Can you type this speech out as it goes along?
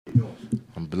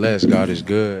I'm blessed. God is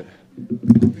good. How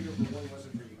big of a one was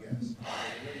it for you guys? I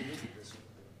know you needed this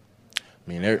I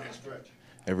mean, down the stretch.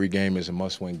 every game is a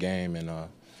must-win game, and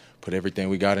put everything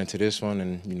we got into this one,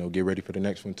 and get ready for the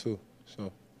next one too.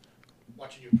 So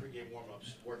Watching your pregame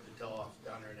warm-ups, work the tail off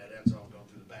down there in that end zone, going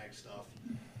through the bag stuff.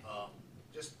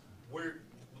 Just where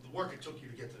the work it took you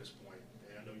to get to this point.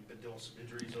 And I know you've been dealing with some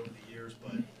injuries over the years,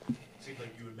 but it seems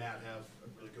like you and Matt have a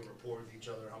really good rapport with each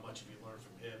other. How much have you learned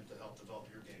from him to help develop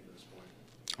your game to this point?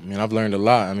 I mean, I've learned a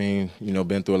lot. I mean,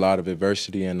 been through a lot of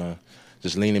adversity, and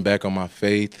just leaning back on my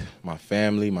faith, my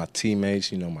family, my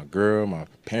teammates, my girl, my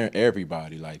parent,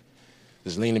 everybody. Like,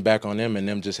 just leaning back on them and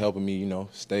them just helping me,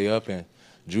 stay up. And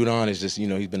Judon is just,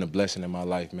 he's been a blessing in my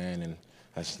life, man. And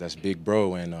that's big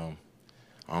bro. And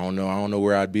I don't know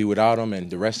where I'd be without him. And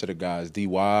the rest of the guys, D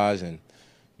Wise and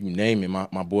you name it,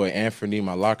 my boy Anthony,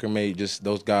 my locker mate, just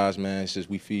those guys, man. It's just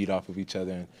we feed off of each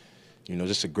other, and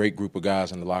just a great group of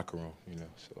guys in the locker room.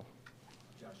 So.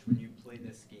 Josh, when you played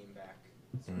this game back,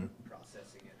 sort of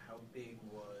processing it, how big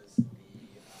was the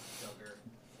Duggar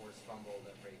forced fumble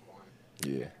that Raekwon?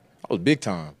 Yeah, I was big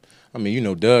time. I mean,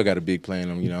 Doug got a big play in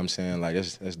him. You know what I'm saying? Like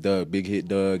that's Doug, big hit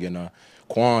Doug, and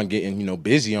Quan getting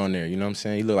busy on there. You know what I'm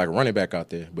saying? He looked like a running back out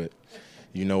there, but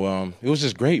it was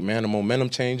just great, man. A momentum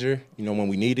changer. When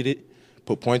we needed it,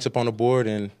 put points up on the board,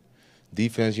 and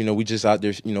defense. We just out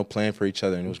there, playing for each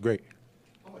other, and it was great.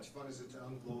 How much fun is it to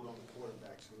unload on the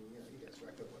quarterbacks when you guys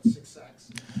racked up, what, 6 sacks?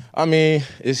 I mean,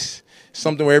 it's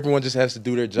something where everyone just has to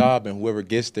do their job, and whoever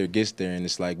gets there, gets there. And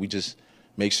it's like we just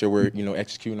make sure we're,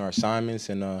 executing our assignments.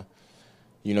 And,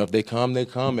 if they come, they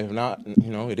come. If not,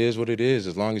 it is what it is,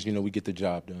 as long as, we get the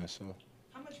job done. So.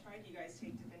 How much pride do you guys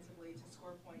take defensively to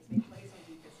score points, make plays on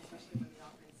defense, especially when the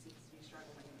offense seems to be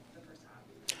struggling in the first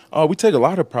half? We take a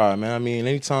lot of pride, man. I mean,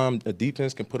 anytime a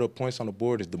defense can put up points on the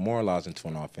board, it's demoralizing to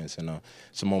an offense. And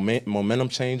it's a momentum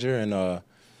changer. And,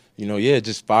 it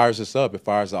just fires us up. It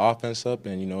fires the offense up,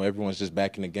 and, everyone's just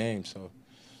back in the game. So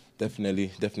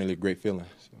definitely a great feeling.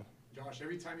 So. Josh,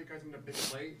 every time you guys make a big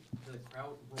play, the crowd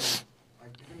will,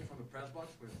 like even from the press box,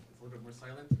 where it's a little bit more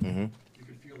silent, you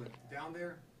could feel it. Down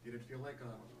there, did it feel like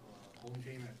a home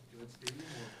game at Gillette Stadium,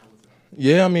 or how was that?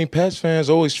 Yeah, I mean, Pats fans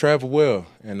always travel well,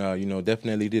 and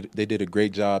definitely they did a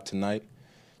great job tonight.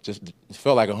 Just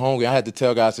felt like a home game. I had to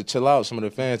tell guys to chill out. Some of the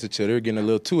fans to chill. They were getting a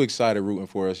little too excited rooting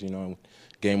for us.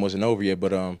 Game wasn't over yet,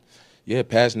 but yeah,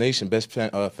 Pats Nation, best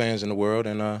fans in the world,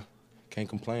 and can't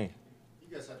complain.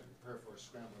 You guys have to prepare for a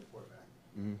scrambling quarterback.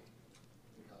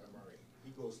 Kyler Murray,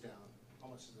 he goes down. How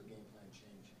much does the game plan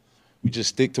change? We just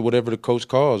stick to whatever the coach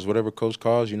calls. Whatever coach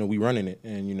calls, we running it,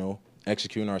 and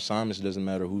executing our assignments. It doesn't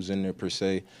matter who's in there per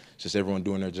se. It's just everyone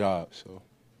doing their job. So,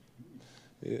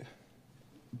 yeah.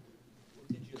 What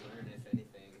did you learn, if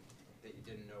anything, that you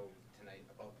didn't know tonight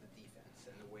about the defense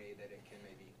and the way that it can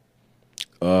maybe?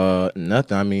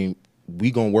 Nothing. I mean,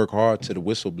 we gonna work hard till the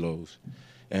whistle blows,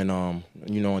 and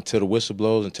until the whistle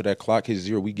blows, until that clock hits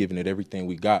zero, we giving it everything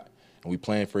we got, and we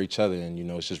playing for each other, and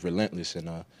it's just relentless, and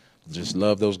just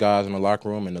love those guys in the locker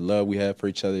room, and the love we have for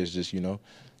each other is just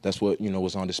that's what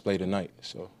was on display tonight.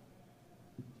 So.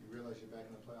 You realize you're back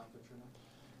in the playoff picture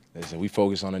now? Listen, we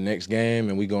focus on the next game,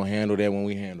 and we gonna handle that when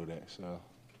we handle that. So,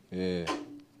 yeah.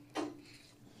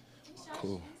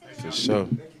 Cool. For sure.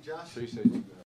 Thank you, Josh. Appreciate you.